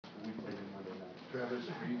Travis,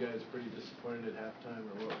 were you guys pretty disappointed at halftime,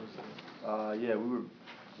 or what was it? Yeah,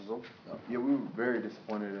 we were very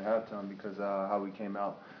disappointed at halftime because how we came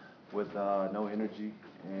out with no energy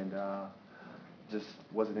and just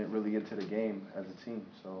wasn't really into the game as a team.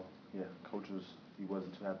 So yeah, he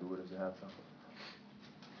wasn't too happy with us at halftime.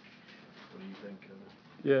 What do you think, Kevin?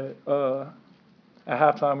 Yeah, at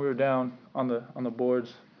halftime we were down on the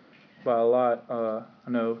boards by a lot. I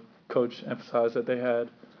know Coach emphasized that they had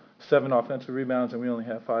 7 offensive rebounds and we only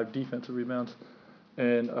had 5 defensive rebounds,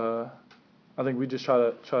 and I think we just try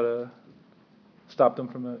to stop them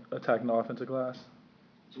from attacking the offensive glass.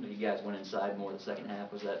 So when you guys went inside more the second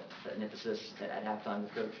half, was that an emphasis at halftime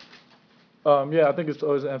with Coach? Yeah, I think it's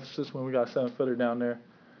always an emphasis when we got a 7-footer down there.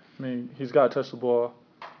 I mean, he's got to touch the ball,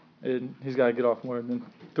 and he's got to get off more than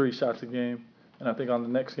 3 shots a game. And I think on the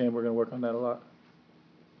next game we're going to work on that a lot.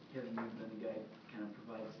 Kevin, you've been a guy that kind of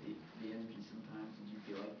provides the energy sometimes. Did you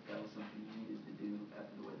feel like that was something you needed to do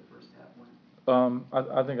after the way the first half went?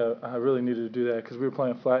 I think I really needed to do that because we were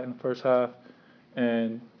playing flat in the first half,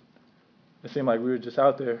 and it seemed like we were just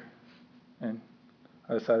out there, and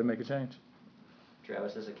I decided to make a change.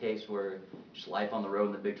 Travis, is a case where just life on the road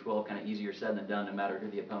in the Big 12 kind of easier said than done, no matter who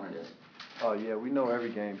the opponent is? Oh yeah, we know every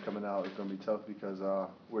game coming out is going to be tough because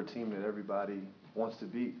we're a team that everybody wants to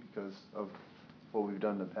beat because of what we've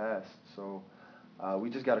done in the past. So we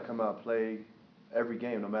just got to come out and play every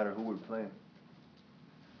game, no matter who we're playing.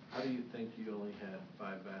 How do you think you only had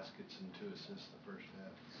 5 baskets and 2 assists the first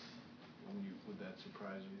half? Would that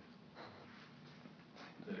surprise you?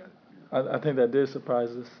 I think that did surprise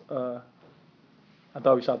us. I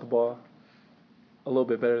thought we shot the ball a little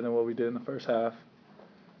bit better than what we did in the first half,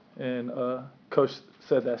 and Coach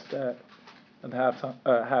said that stat at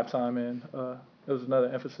halftime, and it was another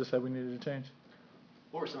emphasis that we needed to change.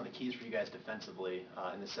 What were some of the keys for you guys defensively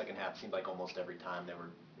in the second half? It seemed like almost every time there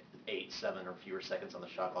were 8, 7, or fewer seconds on the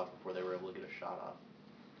shot clock before they were able to get a shot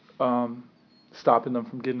off. Stopping them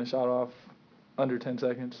from getting a shot off under 10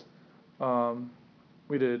 seconds.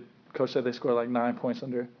 Coach said they scored like 9 points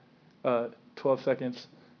under 12 seconds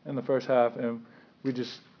in the first half, and we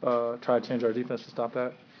just tried to change our defense to stop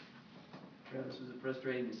that. Travis, was it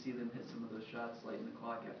frustrating to see them hit some of those shots late in the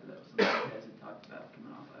clock after that was something you guys had talked about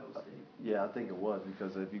coming off Iowa State? Yeah, I think it was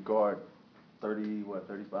because if you guard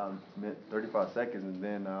 35 seconds and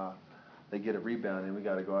then they get a rebound and we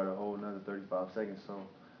got to guard a whole another 35 seconds. So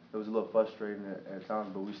it was a little frustrating at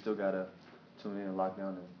times, but we still got to tune in and lock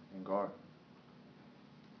down and guard.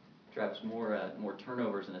 Travis, more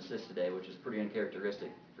turnovers and assists today, which is pretty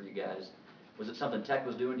uncharacteristic for you guys. Was it something Tech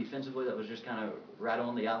was doing defensively that was just kind of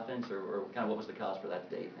rattling the offense, or kind of what was the cause for that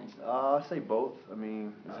today, you think? I say both. I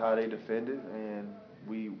mean, it's how they defended, and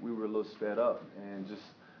we were a little sped up and just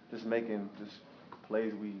making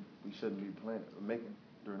plays we shouldn't be making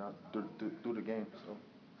through the game. So.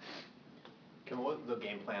 Kevin, what was the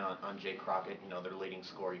game plan on Jay Crockett? You know, their leading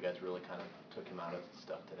scorer. You guys really kind of took him out of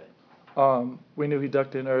stuff today. We knew he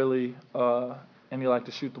ducked in early, and he liked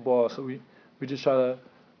to shoot the ball, so we just try to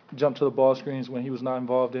jump to the ball screens when he was not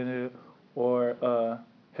involved in it, or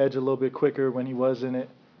hedge a little bit quicker when he was in it,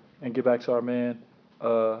 and get back to our man.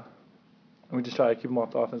 And we just try to keep him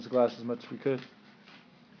off the offensive glass as much as we could.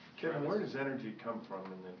 Kevin, where does energy come from?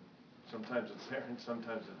 And then sometimes it's there and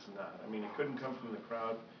sometimes it's not. I mean, it couldn't come from the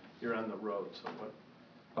crowd. You're on the road, so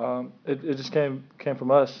what? It just came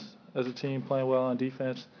from us as a team playing well on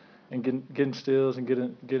defense and getting steals and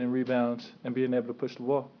getting rebounds and being able to push the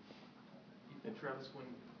ball. And Travis, when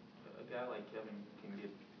a guy like Kevin can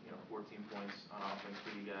get 14 points on offense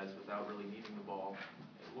for you guys without really needing the ball,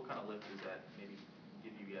 what kind of lift does that maybe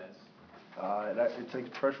give you guys? It takes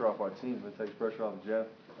pressure off our team. It takes pressure off Jeff.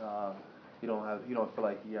 You don't feel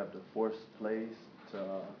like you have to force plays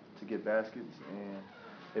to get baskets, and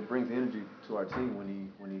it brings energy to our team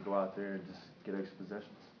when you go out there and just get extra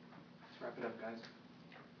possessions. Let's wrap it up, guys.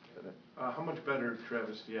 How much better,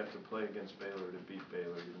 Travis, do you have to play against Baylor to beat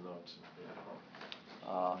Baylor, even though it's at home?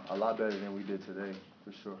 A lot better than we did today,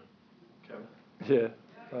 for sure. Kevin? Yeah,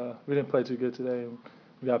 we didn't play too good today.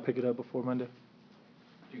 We got to pick it up before Monday.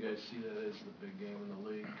 Do you guys see that as the big game in the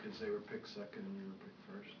league because they were picked second and you were picked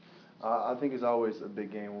first? I think it's always a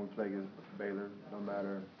big game when we play against Baylor, no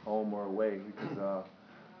matter home or away, because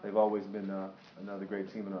they've always been another great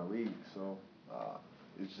team in our league. So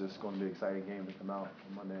it's just going to be an exciting game to come out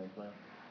on Monday and play.